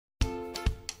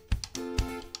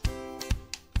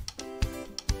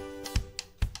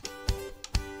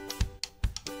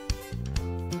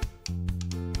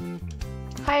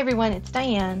Hi everyone, it's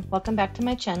Diane. Welcome back to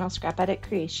my channel, Scrapbooking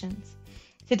Creations.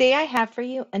 Today I have for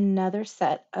you another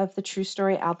set of the True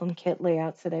Story album kit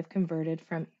layouts that I've converted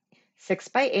from 6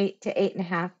 by 8 to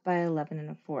 8.5 by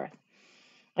 11 1/4.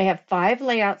 I have 5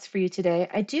 layouts for you today.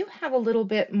 I do have a little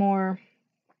bit more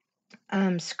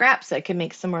scraps I can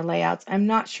make some more layouts. I'm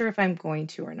not sure if I'm going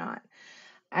to or not.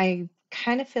 I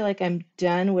kind of feel like I'm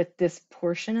done with this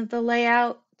portion of the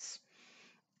layouts.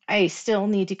 I still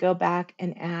need to go back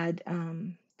and add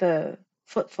the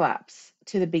flip flaps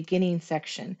to the beginning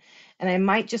section. And I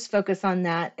might just focus on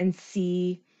that and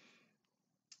see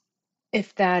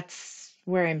if that's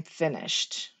where I'm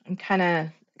finished. I'm kind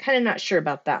of not sure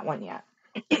about that one yet.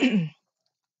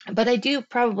 But I do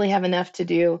probably have enough to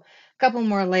do a couple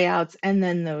more layouts and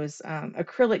then those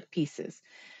acrylic pieces,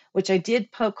 which I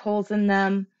did poke holes in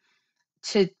them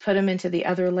to put them into the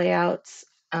other layouts.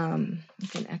 I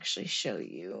can actually show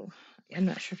you. I'm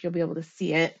not sure if you'll be able to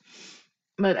see it,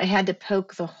 but I had to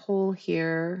poke the hole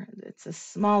here. It's a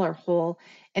smaller hole,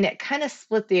 and it kind of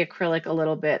split the acrylic a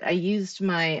little bit. I used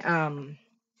my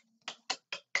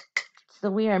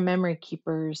the We Are Memory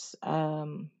Keepers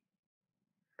punch,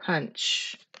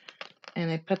 and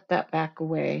I put that back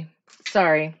away.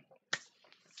 Sorry.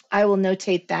 I will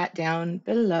notate that down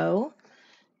below.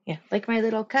 Yeah, like my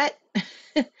little cut.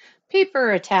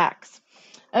 Paper attacks.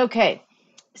 Okay,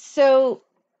 so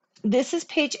this is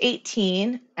page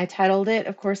 18. I titled it,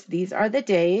 of course, These Are the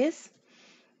Days.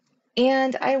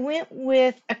 And I went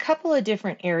with a couple of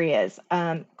different areas.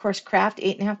 Of course, Kraft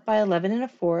 8.5 by 11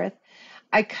 1/4.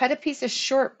 I cut a piece of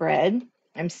shortbread.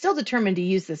 I'm still determined to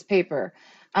use this paper,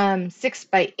 6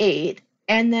 by 8.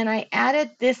 And then I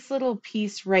added this little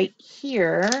piece right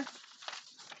here.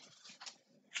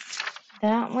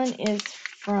 That one is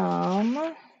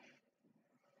from,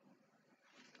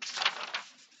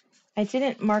 I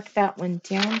didn't mark that one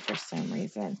down for some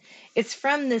reason. It's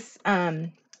from this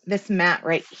this mat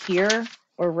right here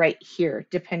or right here,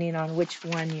 depending on which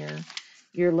one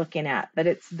you're looking at. But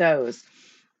it's those,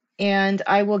 and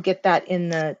I will get that in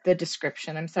the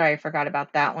description. I'm sorry, I forgot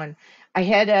about that one. I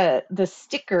had the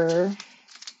sticker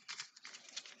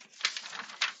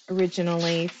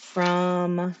originally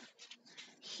from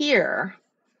here,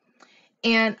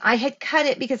 and I had cut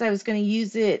it because I was going to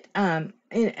use it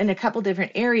in a couple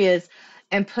different areas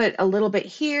and put a little bit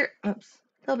here, oops,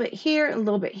 a little bit here, a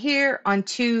little bit here in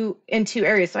two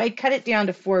areas. So I cut it down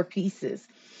to 4 pieces.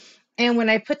 And when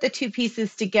I put the 2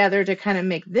 pieces together to kind of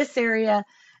make this area,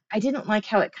 I didn't like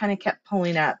how it kind of kept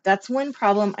pulling up. That's one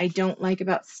problem I don't like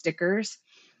about stickers,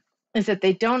 is that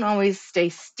they don't always stay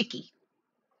sticky.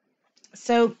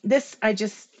 So this,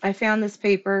 I found this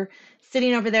paper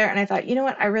sitting over there and I thought, you know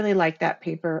what? I really like that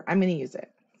paper. I'm going to use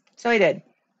it. So I did.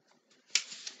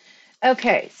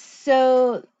 Okay,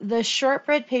 so the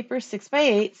shortbread paper 6 by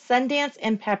 8, Sundance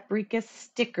and Paprika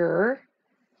sticker,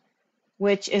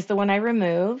 which is the one I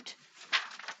removed.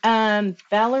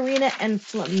 Ballerina and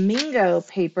Flamingo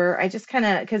paper, I just kind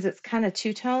of, because it's kind of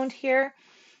two-toned here,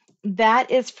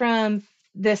 that is from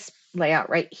this layout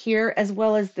right here, as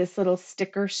well as this little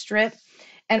sticker strip.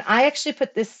 And I actually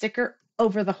put this sticker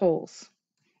over the holes.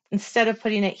 Instead of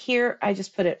putting it here, I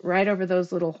just put it right over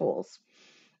those little holes.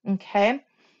 Okay.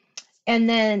 And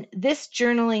then this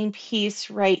journaling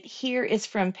piece right here is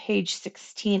from page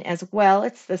 16 as well.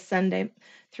 It's the Sunday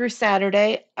through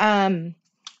Saturday.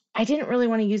 I didn't really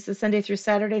want to use the Sunday through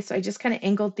Saturday, so I just kind of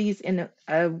angled these in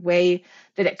a way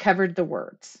that it covered the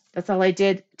words. That's all I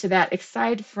did to that,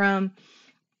 aside from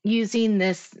using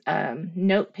this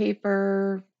note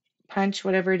paper punch,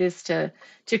 whatever it is, to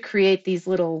create these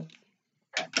little,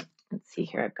 let's see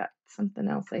here, I've got something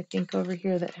else I think over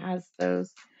here that has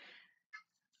those.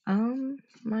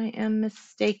 I am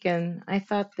mistaken. I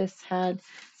thought this had,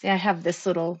 see, I have this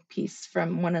little piece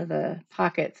from one of the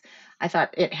pockets. I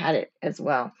thought it had it as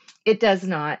well. It does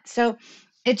not. So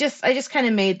I just kind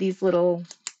of made these little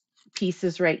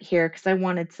pieces right here because I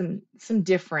wanted some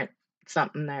different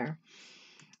something there.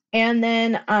 And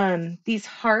then these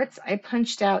hearts I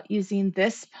punched out using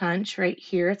this punch right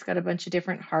here. It's got a bunch of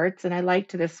different hearts, and I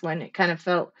liked this one. It kind of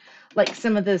felt like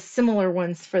some of the similar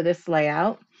ones for this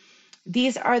layout.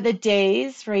 These Are the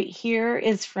Days right here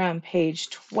is from page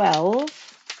 12,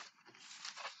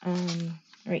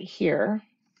 right here.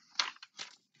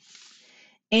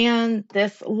 And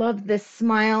this Love This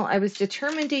Smile, I was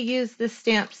determined to use this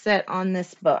stamp set on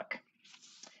this book.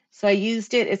 So I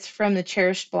used it. It's from the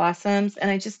Cherished Blossoms,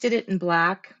 and I just did it in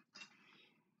black.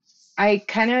 I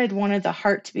kind of had wanted the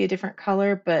heart to be a different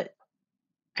color, but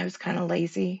I was kind of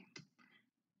lazy.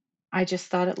 I just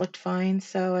thought it looked fine,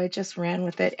 so I just ran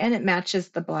with it, and it matches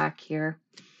the black here.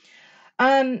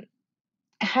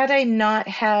 Had I not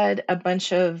had a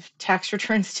bunch of tax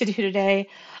returns to do today,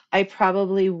 I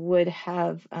probably would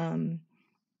have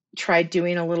tried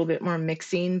doing a little bit more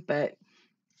mixing, but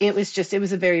it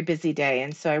was a very busy day.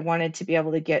 And so I wanted to be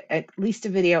able to get at least a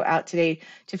video out today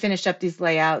to finish up these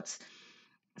layouts.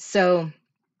 So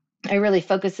I really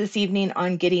focused this evening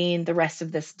on getting the rest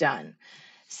of this done.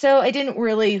 So I didn't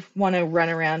really want to run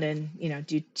around and,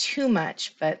 do too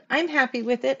much, but I'm happy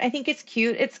with it. I think it's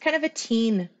cute. It's kind of a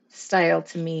teen style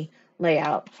to me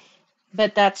layout,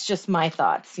 but that's just my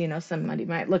thoughts. Somebody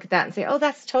might look at that and say, oh,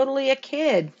 that's totally a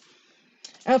kid.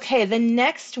 Okay, the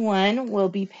next one will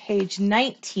be page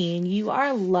 19. You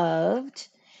Are Loved.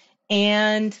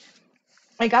 And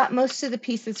I got most of the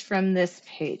pieces from this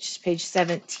page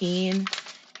 17.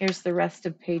 Here's the rest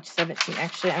of page 17.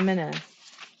 Actually, I'm going to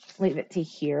leave it to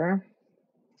here.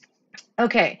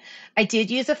 Okay, I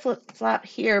did use a flip flop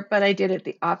here, but I did it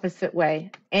the opposite way.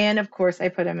 And of course, I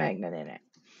put a magnet in it.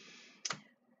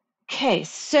 Okay,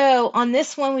 so on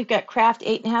this one, we've got Kraft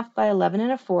 8.5 by 11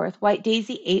 1/4, White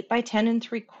Daisy 8 by 10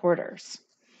 3/4.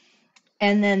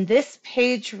 And then this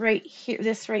page right here,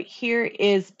 this right here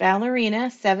is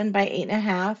Ballerina 7 by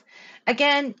 8.5.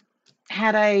 Again,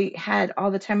 had I had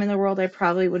all the time in the world, I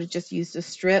probably would have just used a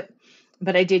strip,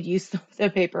 but I did use the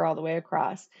paper all the way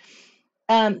across.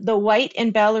 The white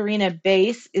and Ballerina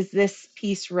base is this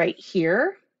piece right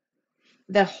here.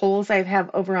 The holes I have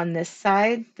over on this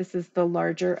side, this is the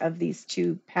larger of these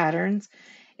two patterns.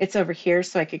 It's over here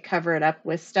so I could cover it up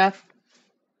with stuff.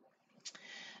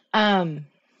 I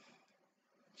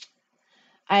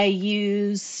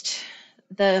used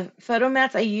the photo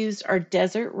mats I used are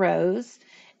Desert Rose,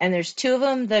 and there's two of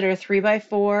them that are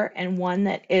 3x4 and one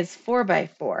that is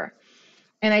 4x4.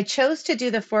 And I chose to do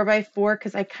the 4x4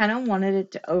 because I kind of wanted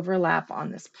it to overlap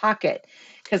on this pocket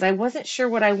because I wasn't sure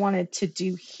what I wanted to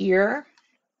do here,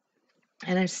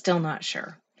 and I'm still not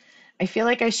sure. I feel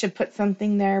like I should put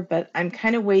something there, but I'm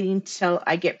kind of waiting till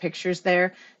I get pictures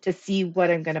there to see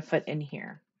what I'm going to put in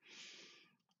here.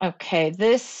 Okay,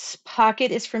 this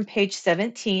pocket is from page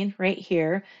 17 right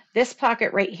here. This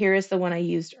pocket right here is the one I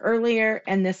used earlier,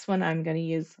 and this one I'm going to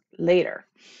use later.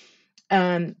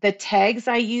 The tags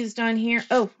I used on here,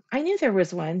 oh, I knew there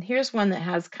was one. Here's one that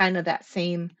has kind of that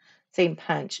same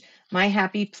punch. My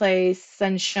Happy Place,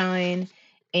 Sunshine,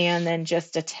 and then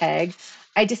just a tag.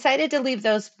 I decided to leave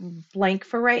those blank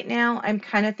for right now. I'm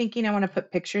kind of thinking I want to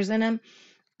put pictures in them.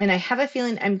 And I have a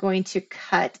feeling I'm going to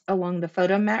cut along the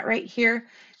photo mat right here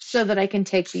so that I can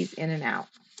take these in and out.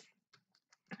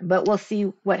 But we'll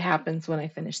see what happens when I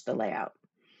finish the layout.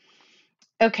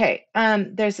 Okay,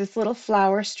 there's this little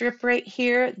flower strip right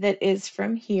here that is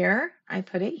from here. I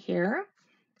put it here,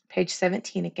 page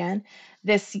 17 again.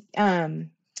 This kind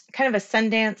of a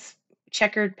Sundance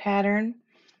checkered pattern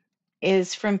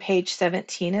is from page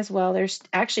 17 as well. There's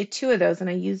actually two of those, and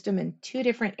I used them in two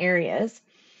different areas.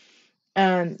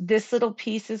 This little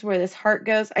piece is where this heart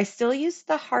goes. I still use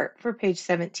the heart for page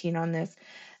 17 on this,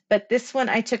 but this one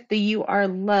I took the You Are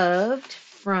Loved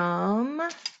from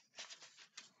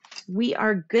We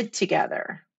Are Good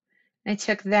Together. I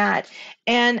took that,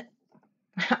 and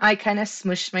I kind of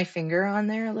smushed my finger on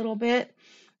there a little bit.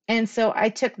 And so I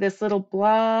took this little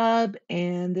blob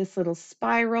and this little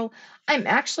spiral. I'm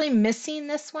actually missing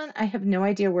this one. I have no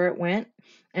idea where it went.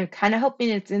 I'm kind of hoping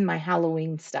it's in my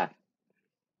Halloween stuff.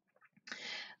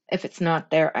 If it's not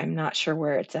there, I'm not sure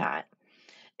where it's at.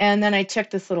 And then I took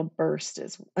this little burst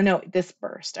this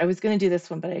burst. I was going to do this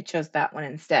one, but I chose that one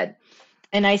instead.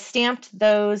 And I stamped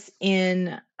those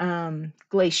in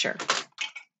Glacier.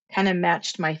 Kind of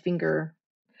matched my finger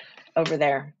over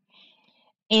there.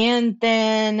 And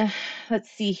then let's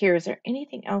see here. Is there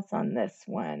anything else on this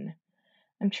one?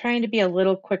 I'm trying to be a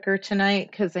little quicker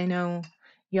tonight because I know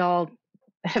y'all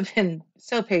have been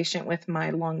so patient with my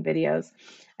long videos.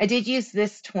 I did use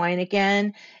this twine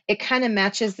again. It kind of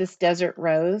matches this Desert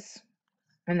Rose,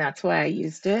 and that's why I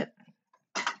used it.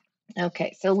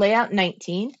 Okay, so layout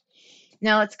 19.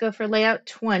 Now let's go for layout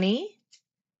 20.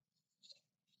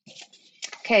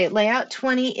 Okay, layout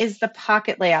 20 is the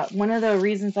pocket layout. One of the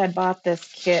reasons I bought this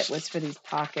kit was for these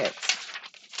pockets.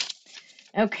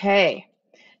 Okay,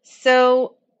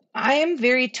 so I am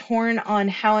very torn on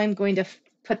how I'm going to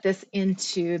put this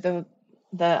into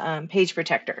the page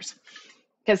protectors,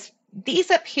 because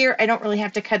these up here, I don't really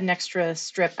have to cut an extra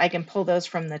strip. I can pull those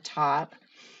from the top,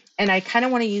 and I kind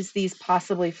of want to use these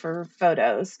possibly for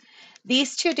photos.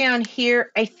 These two down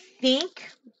here, I think,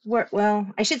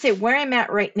 I should say where I'm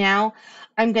at right now,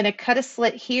 I'm going to cut a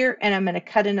slit here, and I'm going to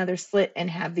cut another slit and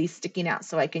have these sticking out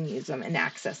so I can use them and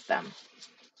access them.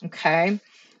 Okay.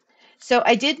 So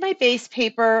I did my base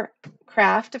paper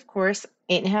Kraft, of course,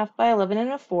 8.5 by 11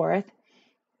 1/4.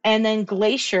 And then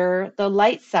Glacier, the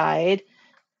light side,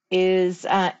 is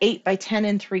 8 by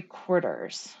 10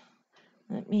 3/4.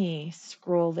 Let me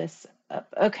scroll this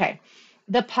up. Okay.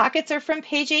 The pockets are from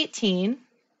page 18.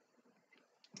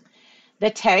 The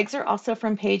tags are also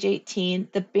from page 18.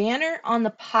 The banner on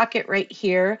the pocket right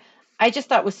here, I just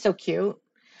thought was so cute.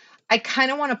 I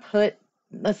kind of want to put,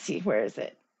 let's see, where is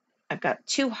it? I've got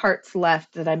 2 hearts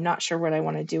left that I'm not sure what I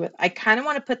want to do with. I kind of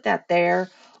want to put that there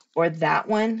or that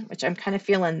one, which I'm kind of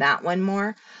feeling that one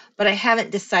more, but I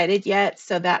haven't decided yet.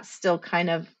 So that's still kind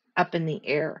of up in the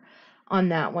air on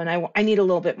that one. I need a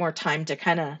little bit more time to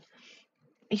kind of,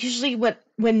 usually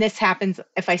when this happens,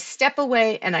 if I step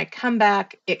away and I come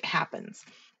back, it happens.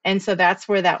 And so that's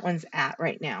where that one's at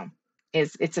right now.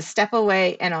 Is it's a step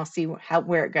away and I'll see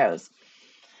where it goes.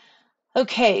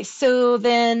 Okay, so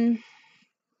then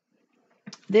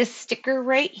this sticker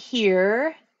right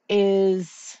here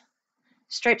is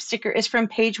stripe sticker is from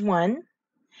page 1.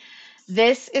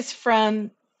 This is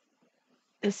from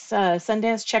this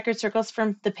Sundance Checkered Circles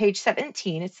from the page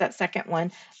 17. It's that second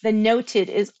one. The noted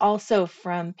is also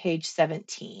from page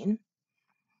 17.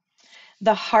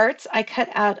 The hearts I cut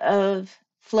out of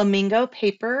Flamingo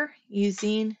paper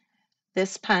using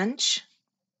this punch.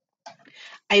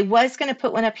 I was going to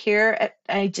put one up here.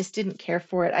 I just didn't care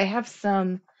for it. I have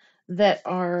some that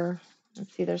are,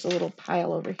 let's see, there's a little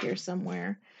pile over here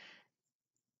somewhere.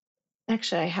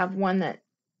 Actually, I have one that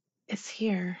is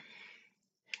here.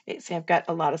 See, I've got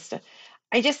a lot of stuff.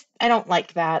 I don't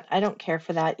like that. I don't care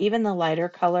for that. Even the lighter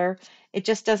color, it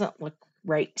just doesn't look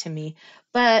right to me.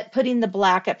 But putting the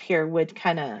black up here would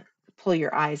kind of pull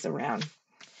your eyes around.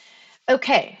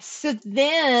 Okay, so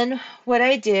then what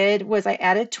I did was I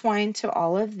added twine to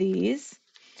all of these.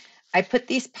 I put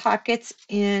these pockets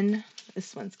in.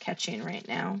 This one's catching right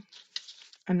now.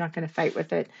 I'm not going to fight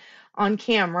with it on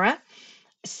camera.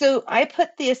 So I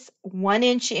put this 1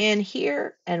 inch in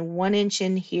here and 1 inch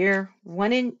in here,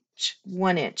 1 inch,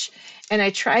 1 inch. And I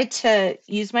tried to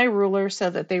use my ruler so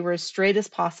that they were as straight as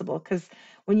possible, because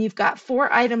when you've got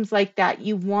 4 items like that,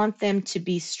 you want them to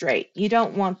be straight. You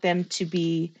don't want them to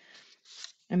be,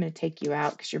 I'm going to take you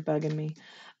out because you're bugging me.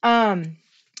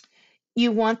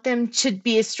 You want them to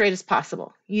be as straight as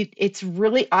possible. It's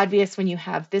really obvious when you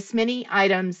have this many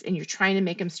items and you're trying to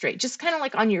make them straight, just kind of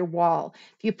like on your wall.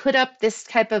 If you put up this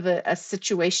type of a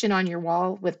situation on your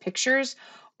wall with pictures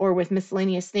or with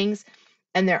miscellaneous things,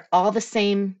 and they're all the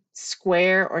same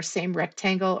square or same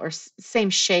rectangle or same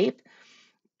shape,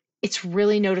 it's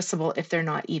really noticeable if they're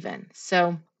not even.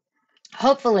 So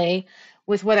hopefully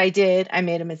with what I did, I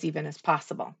made them as even as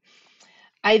possible.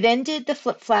 I then did the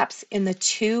flip flaps in the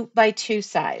 2 by 2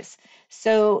 size.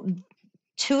 So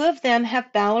 2 of them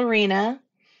have Ballerina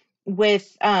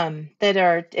with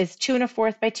that is 2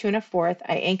 1/4 by 2 1/4.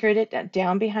 I anchored it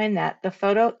down behind that. The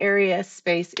photo area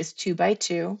space is 2 by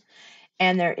 2,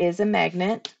 and there is a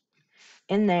magnet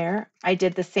in there. I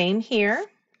did the same here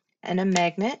and a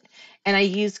magnet, and I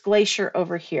used Glacier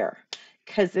over here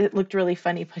because it looked really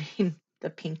funny putting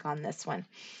the pink on this one.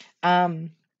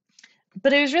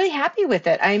 But I was really happy with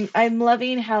it. I'm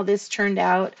loving how this turned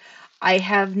out. I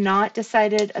have not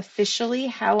decided officially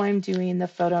how I'm doing the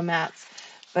photo mats,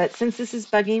 but since this is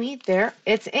bugging me, there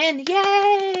it's in.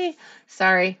 Yay!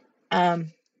 Sorry.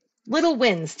 Little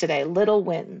wins today, little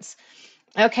wins.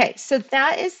 Okay, so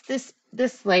that is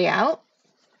this layout.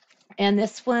 And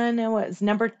this one was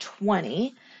number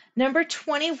 20. Number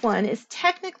 21 is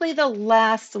technically the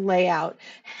last layout.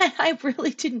 And I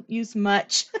really didn't use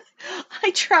much. I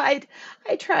tried,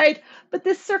 but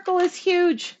this circle is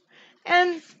huge.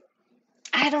 And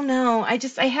I don't know. I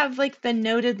have like the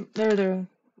noted, or the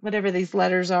whatever these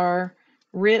letters are,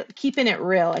 real, keeping it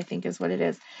real, I think is what it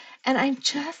is. And I'm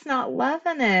just not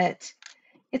loving it.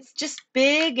 It's just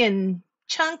big and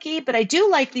chunky, but I do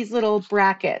like these little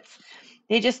brackets.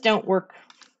 They just don't work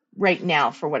right now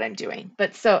for what I'm doing.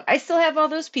 But so I still have all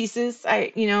those pieces.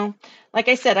 Like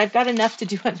I said, I've got enough to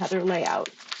do another layout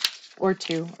or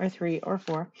 2 or 3 or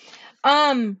 4.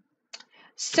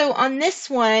 So on this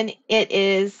one, it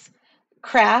is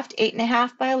Kraft 8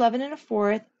 1/2 by 11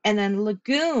 1/4, and then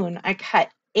Lagoon I cut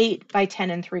 8 by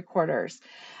 10 3/4.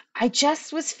 I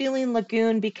just was feeling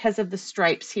Lagoon because of the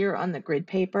stripes here on the grid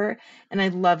paper, and I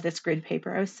love this grid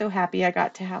paper. I was so happy I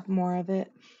got to have more of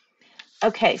it.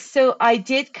 Okay, so I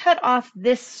did cut off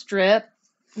this strip,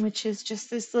 which is just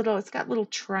this little, it's got little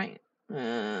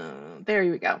there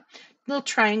you go. Little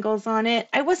triangles on it.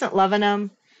 I wasn't loving them.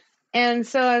 And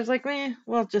so I was like,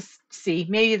 we'll just see.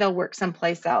 Maybe they'll work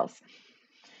someplace else.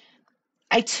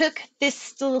 I took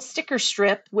this little sticker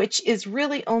strip, which is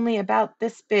really only about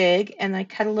this big, and I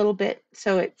cut a little bit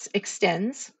so it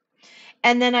extends.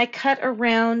 And then I cut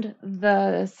around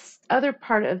the other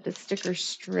part of the sticker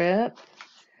strip.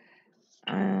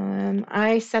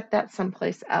 I set that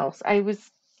someplace else. I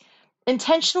was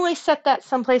intentionally set that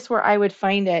someplace where I would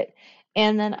find it,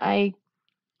 and then I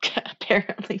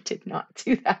apparently did not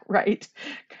do that right.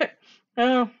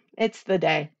 Oh, it's the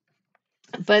day.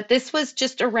 But this was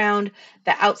just around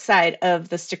the outside of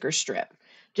the sticker strip.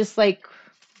 Just like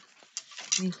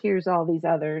here's all these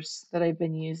others that I've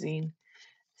been using.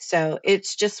 So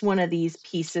it's just one of these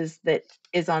pieces that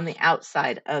is on the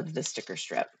outside of the sticker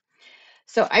strip.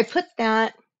 So I put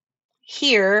that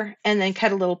here and then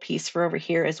cut a little piece for over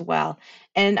here as well.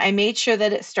 And I made sure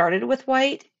that it started with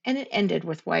white and it ended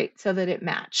with white so that it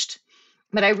matched.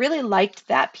 But I really liked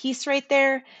that piece right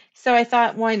there. So I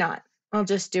thought, why not? I'll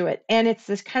just do it. And it's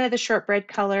this kind of the shortbread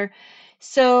color.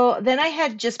 So then I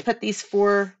had just put these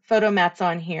 4 photo mats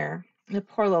on here. The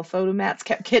poor little photo mats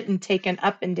kept getting taken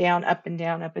up and down, up and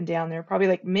down, up and down. They're probably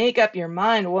like, make up your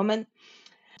mind, woman.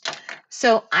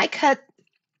 So I cut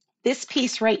this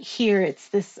piece right here. It's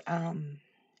this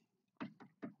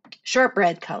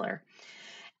shortbread color.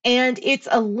 And it's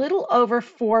a little over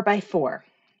 4 by 4.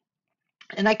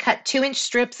 And I cut 2-inch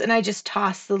strips and I just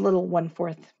tossed the little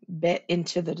 1/4 bit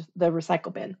into the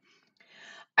recycle bin.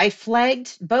 I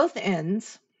flagged both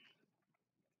ends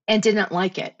and didn't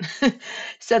like it.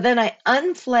 So then I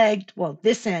unflagged, well,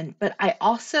 this end, but I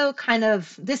also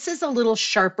this is a little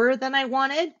sharper than I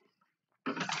wanted.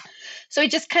 So I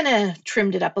just kind of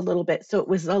trimmed it up a little bit so it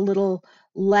was a little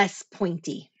less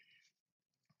pointy.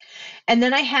 And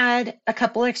then I had a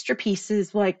couple extra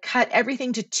pieces. Well, I cut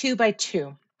everything to 2 by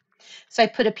 2. So I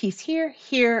put a piece here,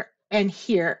 here, and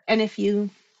here. And if you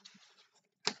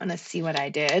want to see what I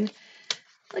did,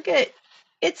 look at it.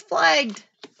 It's flagged.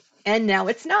 And now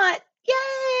it's not.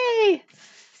 Yay!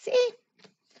 See?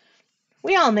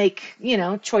 We all make,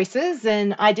 choices,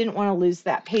 and I didn't want to lose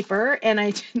that paper, and I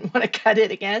didn't want to cut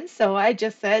it again. So I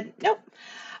just said, nope.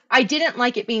 I didn't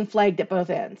like it being flagged at both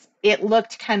ends. It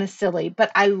looked kind of silly,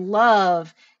 but I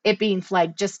love it being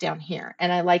flagged just down here.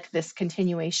 And I like this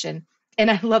continuation. And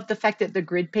I love the fact that the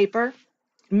grid paper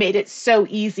made it so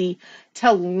easy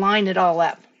to line it all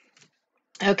up.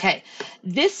 Okay,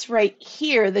 this right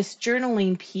here, this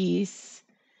journaling piece,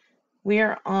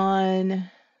 we're on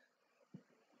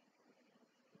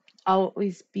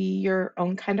Always Be Your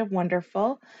Own Kind of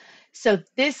Wonderful. So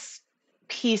this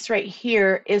piece right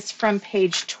here is from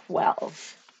page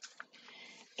 12.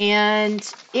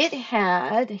 And it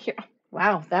had here,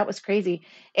 wow, that was crazy.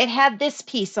 It had this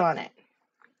piece on it.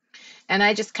 And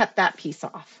I just cut that piece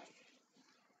off.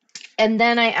 And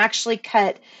then I actually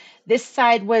cut, this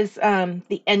side was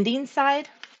the ending side.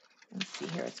 Let's see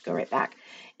here, let's go right back.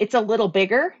 It's a little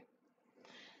bigger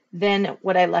than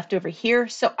what I left over here.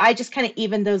 So I just kind of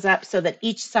evened those up so that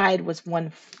each side was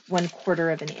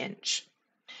 1/4 of an inch.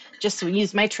 Just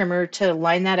use my trimmer to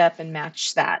line that up and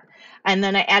match that. And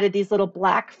then I added these little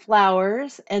black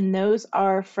flowers, and those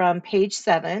are from page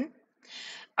 7.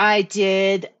 I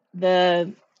did,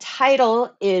 the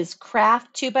title is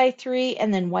Kraft 2 by 3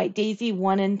 and then White Daisy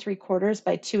 1 3/4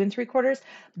 by 2 3/4.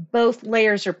 Both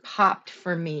layers are popped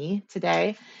for me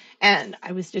today. And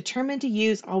I was determined to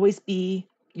use Always Be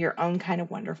Your Own Kind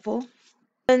of Wonderful.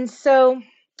 And so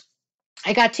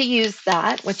I got to use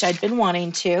that, which I'd been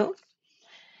wanting to.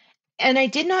 And I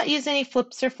did not use any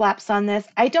flips or flaps on this.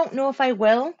 I don't know if I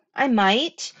will. I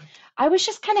might. I was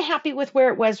just kind of happy with where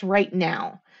it was right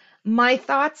now. My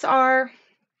thoughts are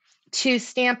to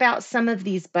stamp out some of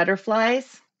these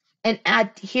butterflies and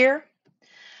add here,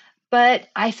 but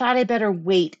I thought I better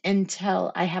wait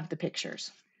until I have the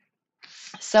pictures.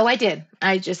 So I did.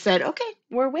 I just said, okay,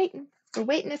 we're waiting. We're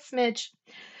waiting a smidge.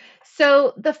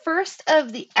 So the first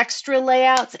of the extra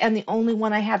layouts, and the only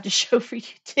one I have to show for you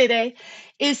today,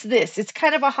 is this. It's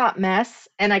kind of a hot mess,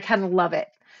 and I kind of love it.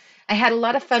 I had a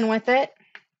lot of fun with it.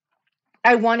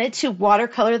 I wanted to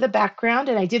watercolor the background,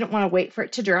 and I didn't want to wait for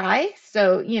it to dry,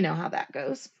 so you know how that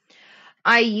goes.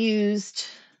 I used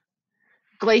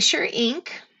glacier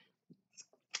ink,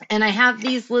 and I have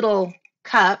these little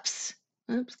cups.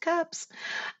 Oops, cups.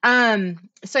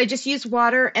 So I just used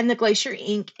water and the glacier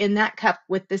ink in that cup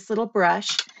with this little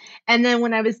brush. And then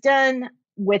when I was done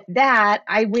with that,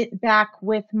 I went back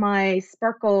with my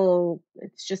sparkle.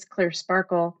 It's just clear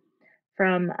sparkle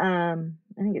from, I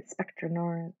think it's Spectrum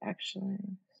Noir, actually.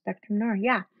 Spectrum Noir,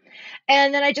 yeah.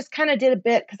 And then I just kind of did a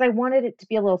bit because I wanted it to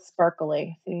be a little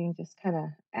sparkly. So you just kind of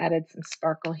added some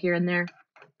sparkle here and there.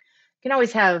 You can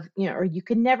always have, or you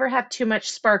can never have too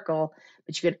much sparkle,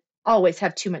 but you could always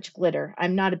have too much glitter.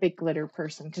 I'm not a big glitter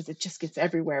person because it just gets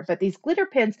everywhere. But these glitter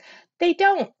pins, they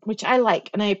don't, which I like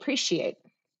and I appreciate.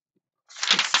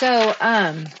 So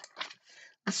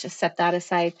Let's just set that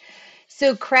aside.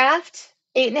 So Kraft,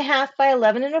 8.5 by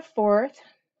 11 1/4.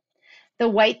 The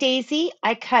white daisy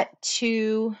I cut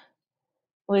to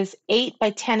was 8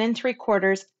 by 10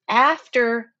 3/4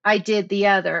 after I did the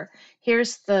other.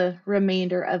 Here's the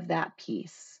remainder of that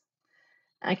piece.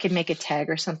 I could make a tag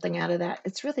or something out of that.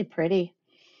 It's really pretty.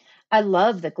 I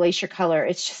love the glacier color.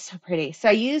 It's just so pretty. So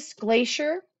I used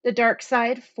glacier, the dark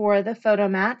side, for the photo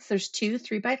mats. There's two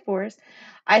 3x4s.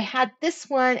 I had this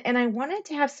one and I wanted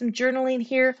to have some journaling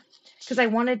here because I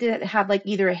wanted to have like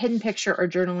either a hidden picture or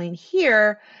journaling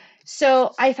here.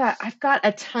 So I thought I've got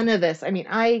a ton of this. I mean,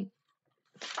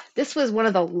 this was one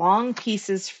of the long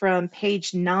pieces from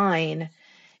page 9,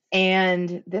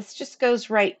 and this just goes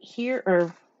right here,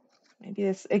 or maybe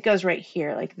it goes right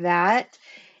here like that.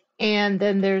 And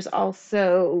then there's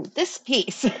also this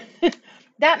piece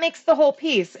that makes the whole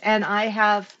piece, and I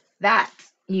have that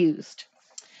used.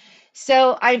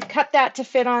 So I cut that to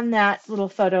fit on that little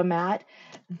photo mat.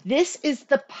 This is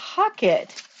the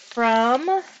pocket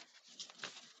from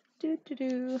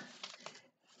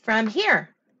from here.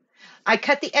 I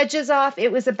cut the edges off.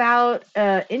 It was about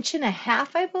 1.5 inches,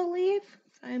 I believe,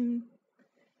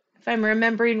 if I'm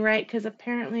remembering right, because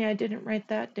apparently I didn't write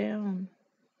that down.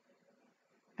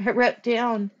 I wrote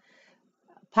down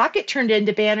pocket turned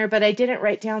into banner, but I didn't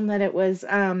write down that it was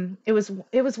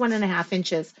 1.5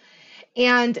 inches.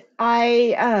 And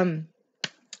I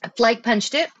flag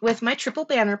punched it with my triple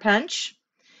banner punch,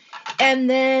 and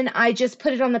then I just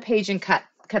put it on the page and cut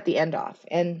the end off.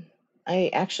 And I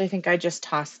actually think I just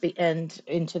tossed the end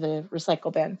into the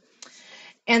recycle bin.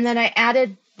 And then I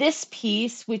added this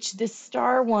piece, which this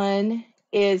star one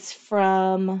is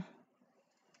from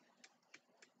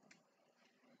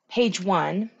page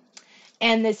 1.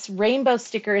 And this rainbow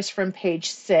sticker is from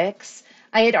page 6.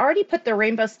 I had already put the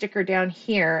rainbow sticker down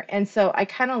here, and so I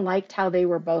kind of liked how they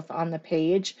were both on the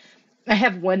page. I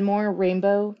have one more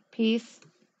rainbow piece,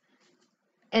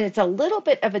 and it's a little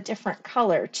bit of a different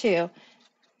color too.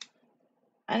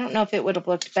 I don't know if it would have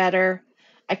looked better.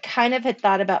 I kind of had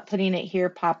thought about putting it here,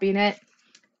 popping it,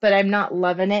 but I'm not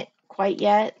loving it quite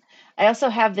yet. I also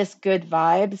have this good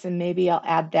vibes, and maybe I'll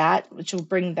add that, which will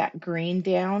bring that green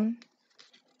down.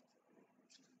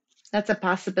 That's a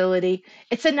possibility.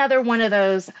 It's another one of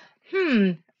those,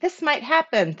 this might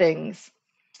happen things.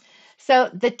 So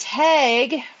the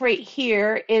tag right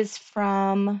here is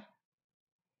from,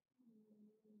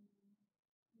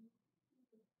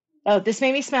 this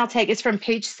made me smile tag is from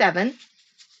page 7.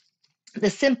 The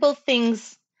simple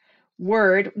things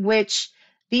word, which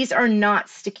these are not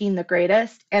sticking the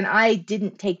greatest, and I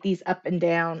didn't take these up and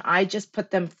down. I just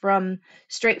put them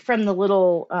straight from the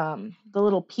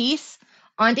little piece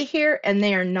onto here, and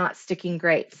they are not sticking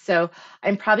great. So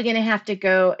I'm probably going to have to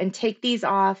go and take these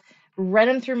off, run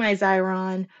them through my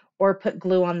Xyron, or put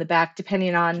glue on the back,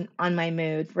 depending on my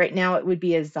mood. Right now it would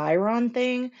be a Xyron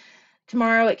thing.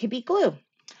 Tomorrow it could be glue.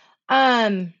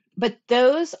 But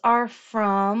those are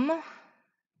from,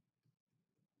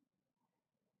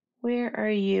 where are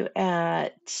you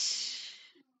at?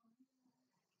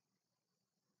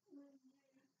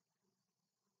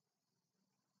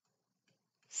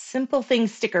 Simple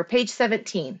Things sticker, page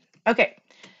 17. Okay,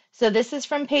 so this is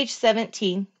from page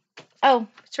 17. Oh,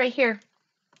 it's right here.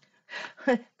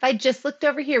 If I just looked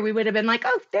over here, we would have been like,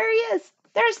 oh, there he is.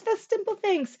 There's the Simple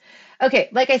Things. Okay,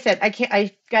 like I said,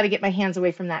 I got to get my hands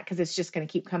away from that because it's just going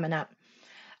to keep coming up.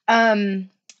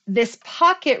 This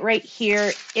pocket right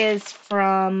here is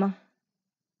from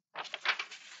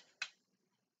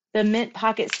the mint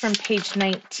pockets from page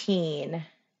 19.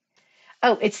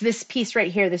 Oh, it's this piece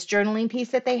right here, this journaling piece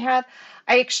that they have.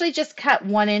 I actually just cut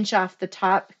 1 inch off the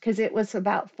top because it was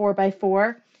about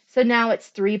 4x4. So now it's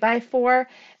 3x4.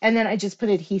 And then I just put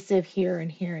adhesive here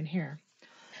and here and here.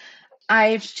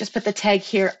 I've just put the tag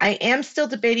here. I am still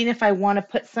debating if I want to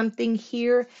put something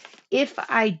here. If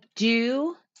I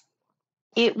do,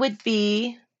 it would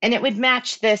be, and it would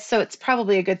match this, so it's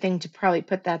probably a good thing to probably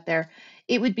put that there.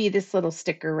 It would be this little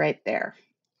sticker right there.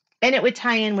 And it would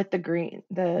tie in with the green,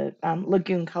 the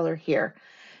lagoon color here.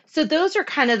 So those are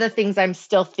kind of the things I'm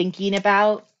still thinking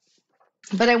about.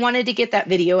 But I wanted to get that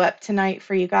video up tonight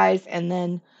for you guys, and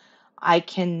then I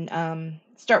can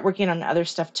start working on other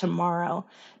stuff tomorrow.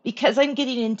 Because I'm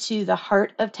getting into the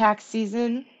heart of tax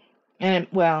season, and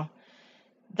well,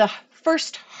 the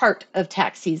first heart of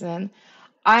tax season,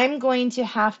 I'm going to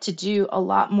have to do a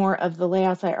lot more of the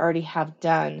layouts I already have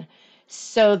done.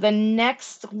 So the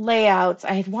next layouts,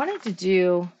 I had wanted to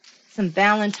do some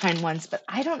Valentine ones, but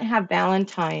I don't have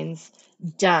Valentines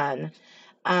done.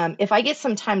 If I get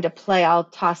some time to play, I'll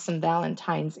toss some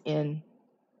Valentines in,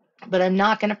 but I'm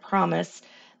not going to promise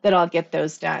that I'll get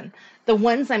those done. The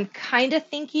ones I'm kind of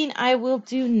thinking I will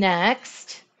do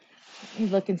next, let me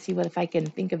look and see if I can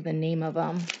think of the name of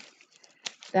them.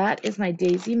 That is my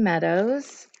Daisy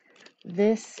Meadows.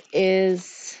 This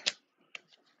is,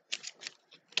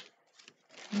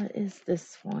 what is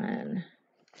this one?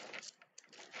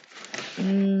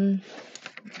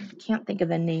 Can't think of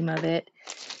the name of it.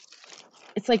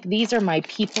 It's like These Are My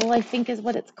People, I think is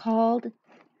what it's called.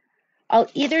 I'll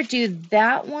either do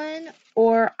that one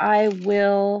or I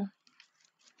will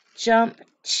jump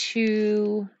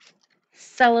to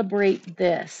Celebrate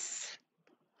This.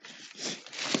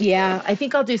 Yeah, I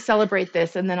think I'll do Celebrate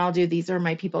This, and then I'll do These Are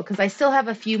My People, because I still have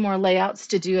a few more layouts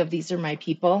to do of These Are My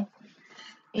People.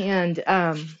 And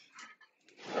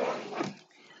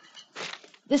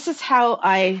this is how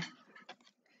I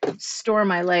store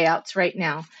my layouts right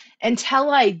now. Until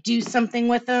I do something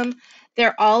with them,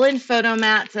 they're all in photo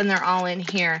mats and they're all in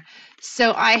here.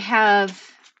 So I have,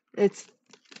 it's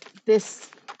this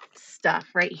stuff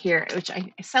right here, which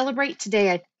I celebrate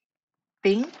today, I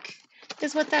think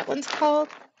is what that one's called.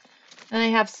 And I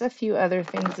have a few other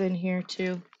things in here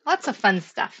too. Lots of fun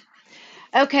stuff.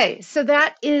 Okay, so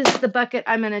that is the bucket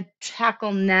I'm going to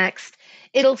tackle next.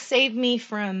 It'll save me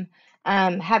from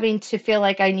having to feel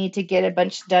like I need to get a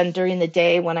bunch done during the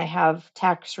day when I have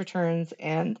tax returns,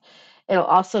 and it'll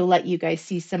also let you guys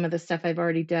see some of the stuff I've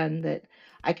already done that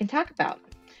I can talk about.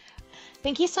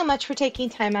 Thank you so much for taking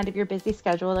time out of your busy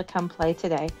schedule to come play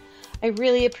today. I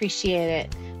really appreciate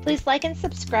it. Please like and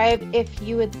subscribe if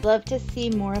you would love to see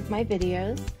more of my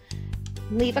videos.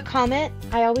 Leave a comment.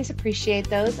 I always appreciate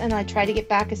those, and I try to get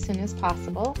back as soon as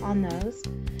possible on those.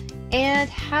 And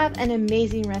have an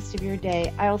amazing rest of your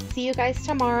day. I'll see you guys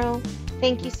tomorrow.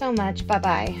 Thank you so much.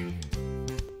 Bye-bye.